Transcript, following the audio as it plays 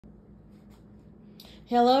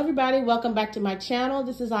Hello everybody, welcome back to my channel.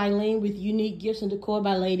 This is Eileen with Unique Gifts and Decor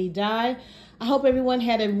by Lady Di. I hope everyone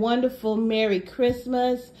had a wonderful Merry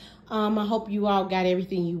Christmas. I hope you all got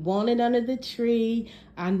everything you wanted under the tree.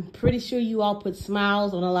 I'm pretty sure you all put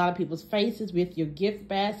smiles on a lot of people's faces with your gift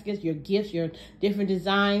baskets, your gifts, your different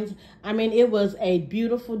designs. I mean, it was a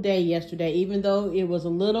beautiful day yesterday, even though it was a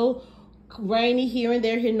little rainy here and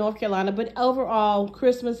there here in North Carolina, but overall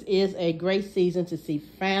Christmas is a great season to see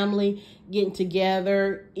family getting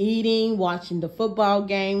together, eating, watching the football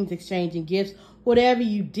games, exchanging gifts. Whatever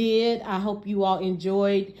you did, I hope you all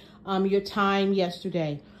enjoyed your time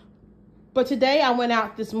yesterday. But today I went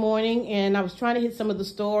out this morning and I was trying to hit some of the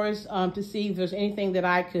stores to see if there's anything that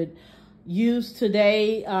I could use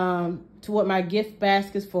today toward my gift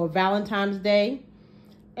baskets for Valentine's Day.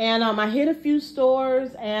 And I hit a few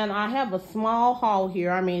stores, and I have a small haul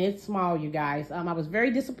here. I mean, it's small, you guys. I was very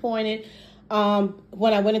disappointed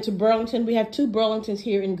when I went into Burlington. We have two Burlingtons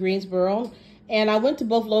here in Greensboro. And I went to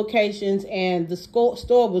both locations, and the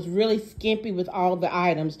store was really skimpy with all the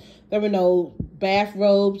items. There were no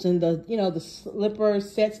bathrobes and the slipper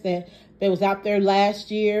sets that was out there last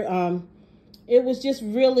year. It was just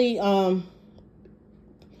really, the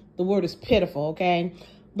word is pitiful, okay?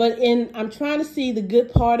 But I'm trying to see the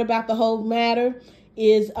good part about the whole matter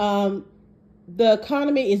is the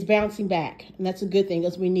economy is bouncing back. And that's a good thing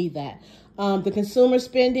because we need that. The consumer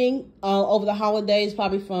spending over the holidays,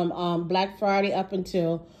 probably from Black Friday up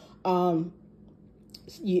until, I'll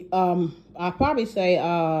probably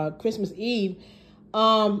say Christmas Eve,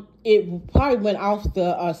 it probably went off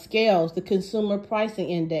the scales, the consumer pricing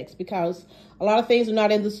index, because a lot of things are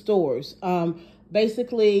not in the stores.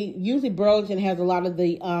 Basically, usually Burlington has a lot of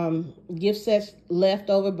the gift sets left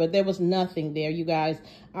over, but there was nothing there, you guys.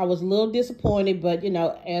 I was a little disappointed, but,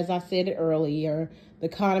 as I said it earlier, the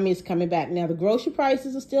economy is coming back. Now, the grocery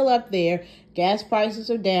prices are still up there. Gas prices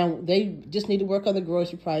are down. They just need to work on the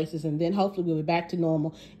grocery prices, and then hopefully we'll be back to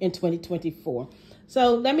normal in 2024.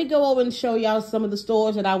 So let me go over and show y'all some of the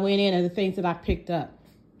stores that I went in and the things that I picked up.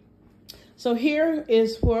 So here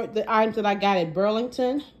is for the items that I got at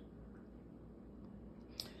Burlington.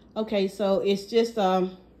 Okay, so it's just a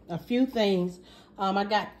few things. I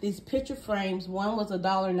got these picture frames. One was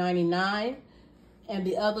 $1.99 and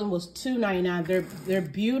the other one was $2.99. They're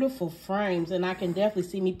beautiful frames, and I can definitely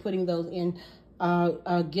see me putting those in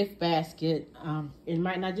a gift basket. It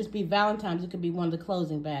might not just be Valentine's, it could be one of the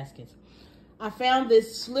closing baskets. I found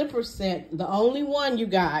this slipper set, the only one, you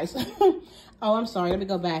guys. Oh, I'm sorry, let me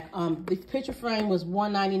go back. The picture frame was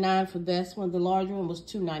 $1.99 for this one. The larger one was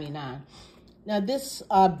 $2.99. Now this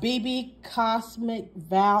BB Cosmic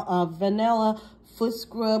Vanilla Foot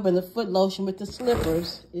Scrub and the foot lotion with the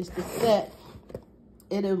slippers is the set.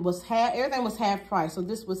 Everything was half price. So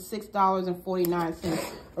this was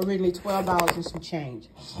 $6.49, originally $12 and some change.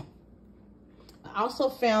 I also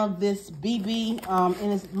found this BB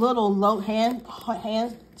in its little hand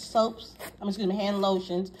soaps. Hand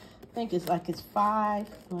lotions. I think it's five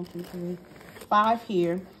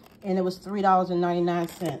here, and it was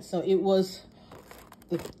 $3.99. So it was.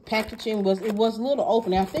 The packaging was a little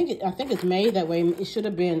open. I think it's made that way. It should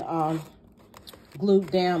have been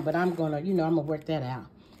glued down, but I'm gonna work that out.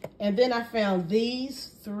 And then I found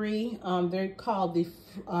these three. They're called the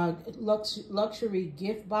luxury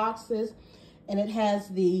gift boxes, and it has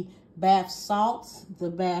the bath salts, the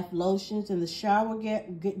bath lotions, and the shower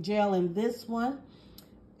gel in this one.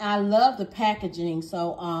 I love the packaging,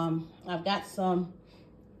 so I've got some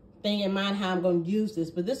thing in mind how I'm going to use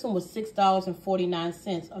this, but this one was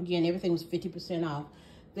 $6.49. Again, everything was 50% off.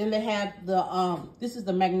 Then they have the this is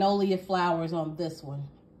the magnolia flowers on this one,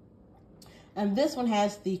 and this one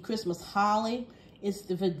has the Christmas holly. It's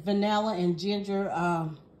the vanilla and ginger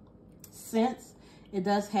scents. It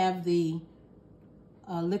does have the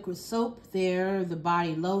liquid soap there, the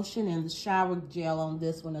body lotion, and the shower gel on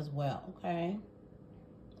this one as well. Okay,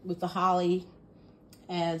 with the holly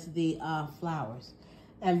as the flowers.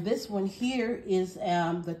 And this one here is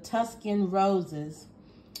the Tuscan Roses.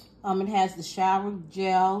 It has the shower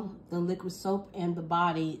gel, the liquid soap, and the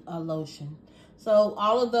body lotion. So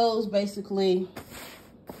all of those basically,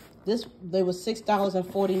 they were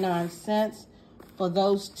 $6.49 for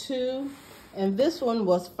those two. And this one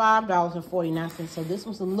was $5.49. So this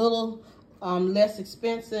was a little less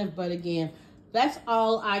expensive. But again, that's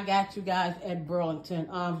all I got, you guys, at Burlington.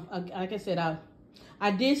 Like I said,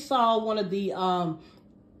 I did saw one of the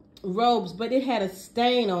robes, but it had a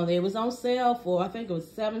stain on it. It was on sale for, I think it was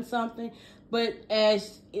 $7 something, but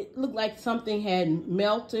as it looked like something had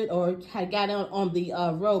melted or had got on the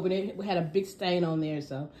robe, and it had a big stain on there.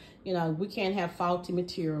 So we can't have faulty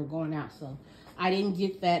material going out. So I didn't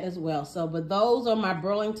get that as well. So, but those are my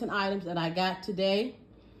Burlington items that I got today.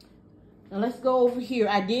 Now let's go over here.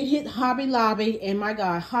 I did hit Hobby Lobby, and my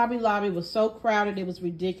God, Hobby Lobby was so crowded, it was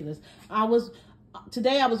ridiculous.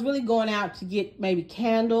 Today I was really going out to get maybe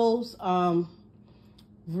candles,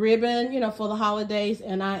 ribbon, you know, for the holidays,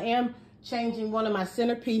 and I am changing one of my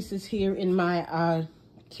centerpieces here in my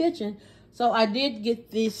kitchen. So I did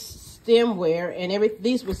get this stemware, and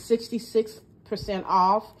these were 66%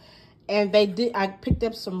 off, and I picked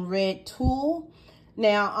up some red tulle.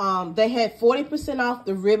 Now, they had 40% off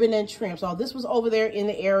the ribbon and trim. So this was over there in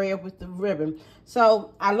the area with the ribbon.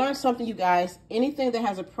 So I learned something, you guys. Anything that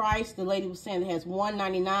has a price, the lady was saying that has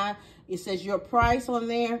 $1.99, it says your price on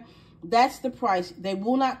there. That's the price. They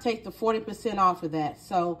will not take the 40% off of that.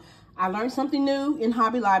 So I learned something new in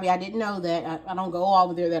Hobby Lobby. I didn't know that. I don't go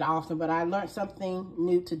over there that often, but I learned something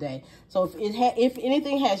new today. So if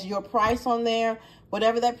anything has your price on there,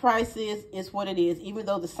 whatever that price is what it is. Even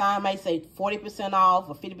though the sign may say 40% off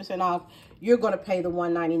or 50% off, you're going to pay the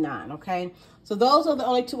 $1.99, okay? So those are the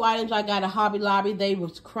only two items I got at Hobby Lobby. They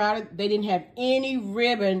was crowded. They didn't have any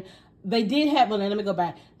ribbon. They did have, well, let me go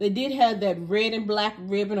back. They did have that red and black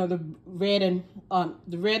ribbon, or the red and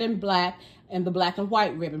black and the black and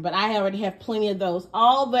white ribbon, but I already have plenty of those.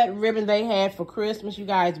 All that ribbon they had for Christmas, you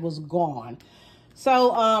guys, was gone.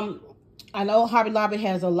 So, I know Hobby Lobby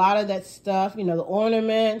has a lot of that stuff, you know, the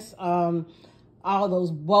ornaments, all those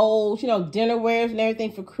bowls, you know, dinnerwares and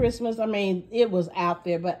everything for Christmas. I mean, it was out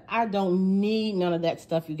there, but I don't need none of that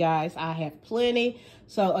stuff, you guys. I have plenty.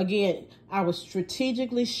 So again, I was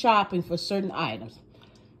strategically shopping for certain items.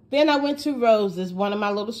 Then I went to Rose's, one of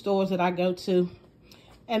my little stores that I go to,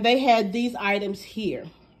 and they had these items here.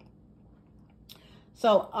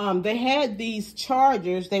 So they had these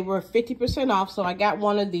chargers. They were 50% off. So I got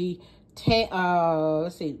one of the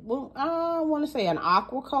let's see, well, I want to say an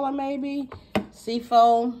aqua color, maybe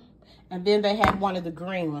seafoam, and then they had one of the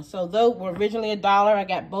green ones. So those were originally $1. I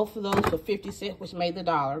got both of those for 50 cents, which made the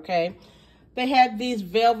 $1. Okay, they had these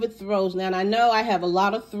velvet throws. Now, and I know I have a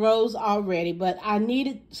lot of throws already, but I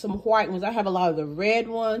needed some white ones. I have a lot of the red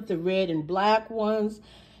ones, the red and black ones,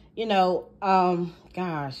 you know,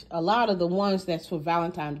 gosh, a lot of the ones that's for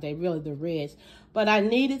Valentine's Day, really the reds. But I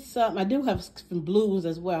needed some. I do have some blues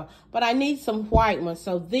as well, but I need some white ones.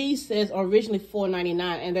 So these says originally $4.99,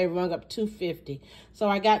 and they rung up $2.50. So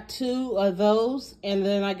I got two of those, and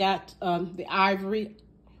then I got the ivory.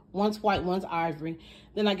 One's white, one's ivory.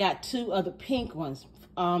 Then I got two of the pink ones.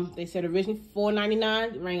 They said originally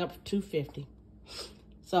 $4.99, rang up $2.50.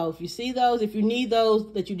 So if you see those, if you need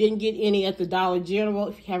those that you didn't get any at the Dollar General,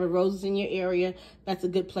 if you have a Roses in your area, that's a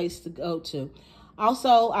good place to go to.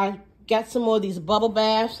 Also, I got some more of these bubble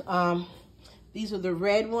baths. These are the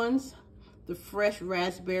red ones, the fresh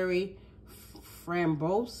raspberry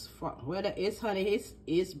framboise. Well, it's honey,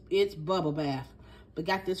 it's bubble bath, but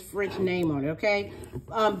got this French name on it. Okay,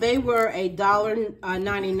 they were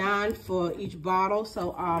 $1.99 for each bottle.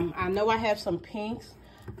 So I know I have some pinks.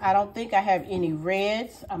 I don't think I have any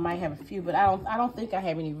reds. I might have a few, but I don't think I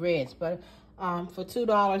have any reds. But for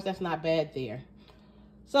 $2, that's not bad there.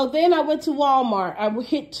 So then I went to Walmart. I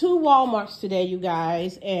hit 2 Walmarts today, you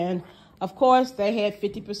guys. And, of course, they had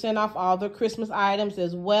 50% off all their Christmas items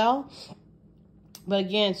as well. But,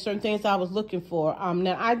 again, certain things I was looking for.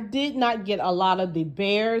 Now, I did not get a lot of the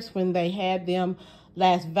bears when they had them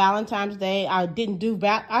last Valentine's Day. I didn't do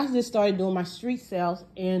that. I just started doing my street sales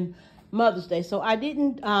in Mother's Day. So I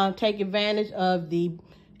didn't take advantage of the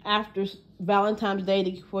after Valentine's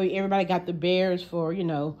Day where everybody got the bears for, you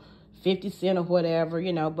know, 50 cents or whatever,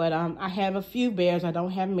 you know, but I have a few bears. I don't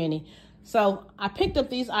have many. So I picked up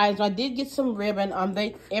these items. I did get some ribbon.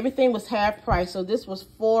 Everything was half price. So this was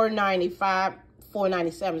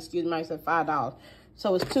 $4.97, excuse me, I said $5.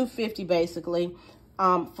 So it's $2.50 basically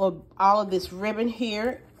for all of this ribbon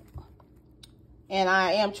here. And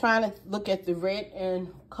I am trying to look at the red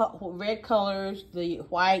colors, the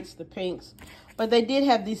whites, the pinks. But they did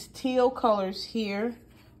have these teal colors here.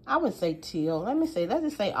 I would say teal. Let's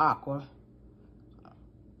just say aqua.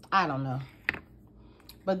 I don't know.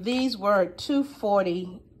 But these were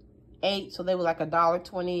 $2.48, so they were like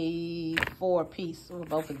 $1.24 a piece for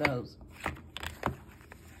both of those.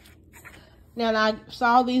 Now, I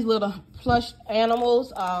saw these little plush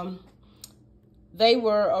animals. They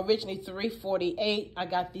were originally $3.48. I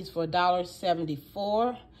got these for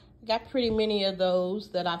 $1.74. Got pretty many of those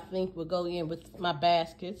that I think will go in with my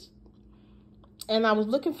baskets. And I was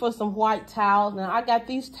looking for some white towels. Now, I got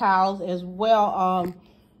these towels as well.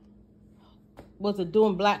 Was it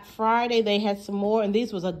doing Black Friday? They had some more, and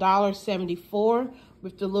these was $1.74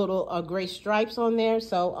 with the little gray stripes on there.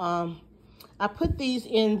 So I put these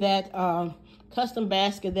in that custom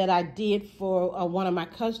basket that I did for one of my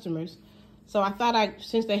customers. So I thought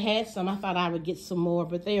since they had some, I thought I would get some more.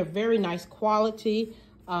 But they are very nice quality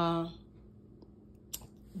bath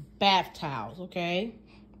towels, okay?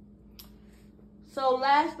 So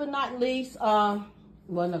last but not least, well,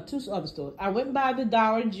 no, two other stores. I went by the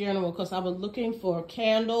Dollar General because I was looking for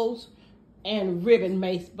candles and ribbon,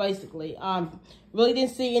 basically. Really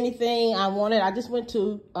didn't see anything I wanted. I just went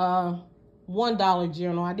to one Dollar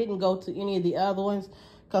General. I didn't go to any of the other ones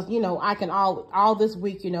because, you know, I can all this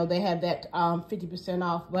week, you know, they have that 50%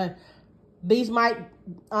 off. But these might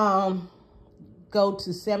go to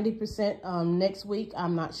 70% next week.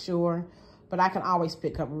 I'm not sure. But I can always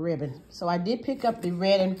pick up ribbon. So I did pick up the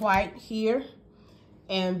red and white here.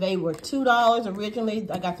 And they were $2 originally.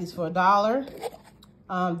 I got these for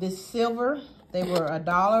 $1. This silver, they were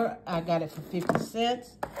 $1. I got it for 50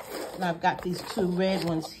 cents. And I've got these two red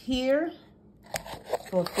ones here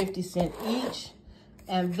for 50 cents each.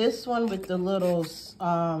 And this one with the little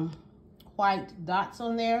white dots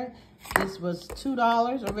on there, this was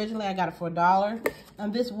 $2 originally. I got it for $1.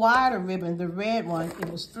 And this wider ribbon, the red one, it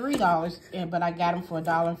was $3, but I got them for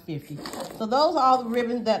 $1.50. So those are all the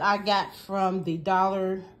ribbons that I got from the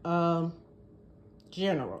Dollar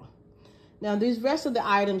General. Now these rest of the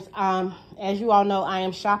items, as you all know, I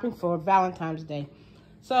am shopping for Valentine's Day.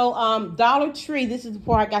 So Dollar Tree, this is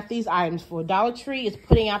where I got these items for. Dollar Tree is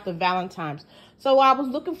putting out the Valentine's. So I was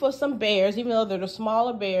looking for some bears, even though they're the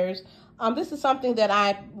smaller bears. This is something that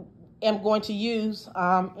I am going to use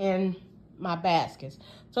in my baskets.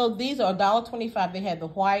 So these are $1.25. They have the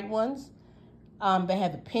white ones. They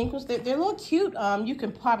have the pink ones. They're a little cute. You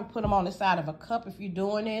can probably put them on the side of a cup if you're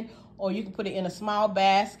doing it, or you can put it in a small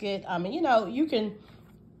basket. And you know, you can,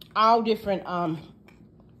 all different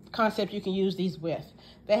concepts you can use these with.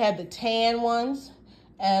 They have the tan ones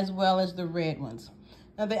as well as the red ones.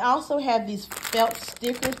 Now they also have these felt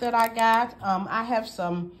stickers that I got. I have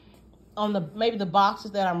some on maybe the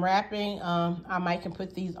boxes that I'm wrapping. I might can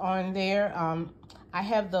put these on there. I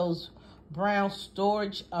have those brown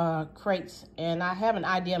storage crates, and I have an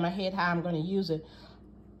idea in my head how I'm going to use it,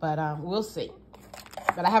 but we'll see.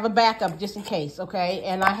 But I have a backup just in case, okay?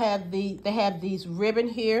 And I have they have these ribbon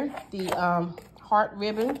here, the heart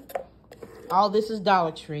ribbon. All this is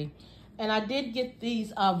Dollar Tree. And I did get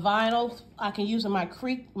these vinyls I can use in my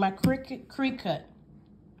creek cut.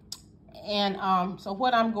 And so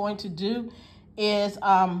what I'm going to do is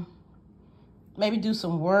maybe do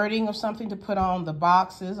some wording or something to put on the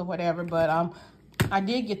boxes or whatever. But I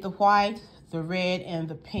did get the white, the red, and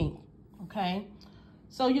the pink, okay?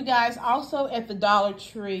 So you guys, also at the Dollar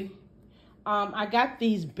Tree, I got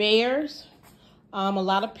these bears. A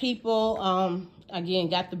lot of people, again,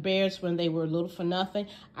 got the bears when they were little for nothing.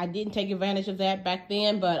 I didn't take advantage of that back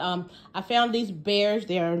then, but I found these bears.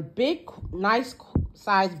 They're big, nice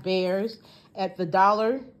size bears at the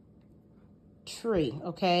Dollar Tree,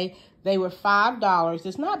 okay? They were $5.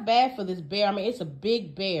 It's not bad for this bear. I mean, it's a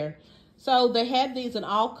big bear. So they had these in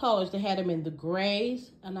all colors. They had them in the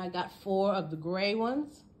grays, and I got 4 of the gray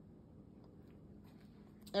ones.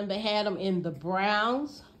 And they had them in the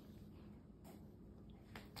browns.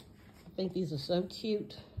 I think these are so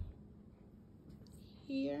cute.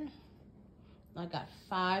 Here, I got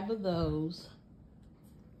 5 of those.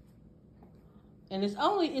 And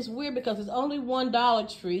it's weird because it's only one Dollar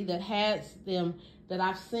Tree that has them that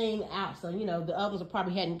I've seen out. So, you know, the others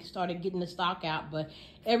probably hadn't started getting the stock out. But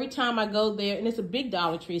every time I go there, and it's a big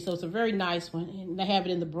Dollar Tree, so it's a very nice one. And they have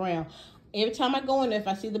it in the brown. Every time I go in there, if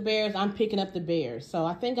I see the bears, I'm picking up the bears. So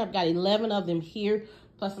I think I've got 11 of them here,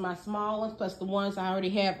 plus my small ones, plus the ones I already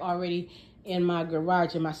have in my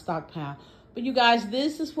garage, in my stockpile. But you guys,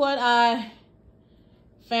 this is what I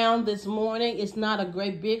found this morning. It's not a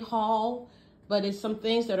great big haul, but it's some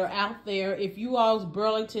things that are out there. If you all's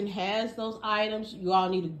Burlington has those items, you all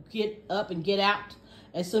need to get up and get out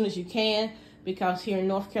as soon as you can, because here in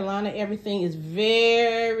North Carolina, everything is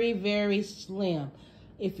very, very slim.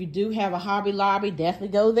 If you do have a Hobby Lobby, definitely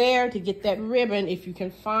go there to get that ribbon if you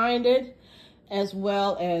can find it, as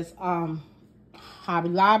well as Hobby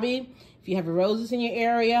Lobby. If you have a Roses in your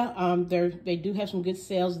area, they do have some good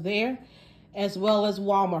sales there, as well as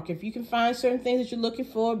Walmart. If you can find certain things that you're looking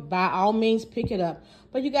for, by all means, pick it up.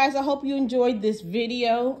 But you guys, I hope you enjoyed this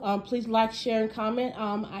video. Please like, share, and comment.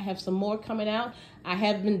 I have some more coming out. I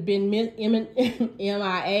haven't been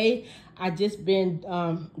MIA. I just been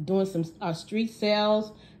doing some street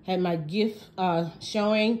sales. Had my gift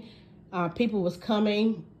showing. People was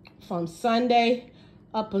coming from Sunday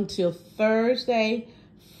up until Thursday,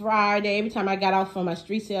 Friday. Every time I got off from my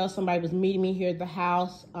street sale, somebody was meeting me here at the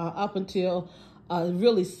house up until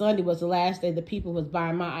really Sunday was the last day the people was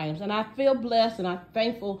buying my items. And I feel blessed and I'm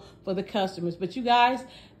thankful for the customers. But you guys,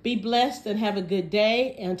 be blessed and have a good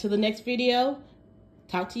day. And until the next video,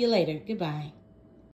 talk to you later. Goodbye.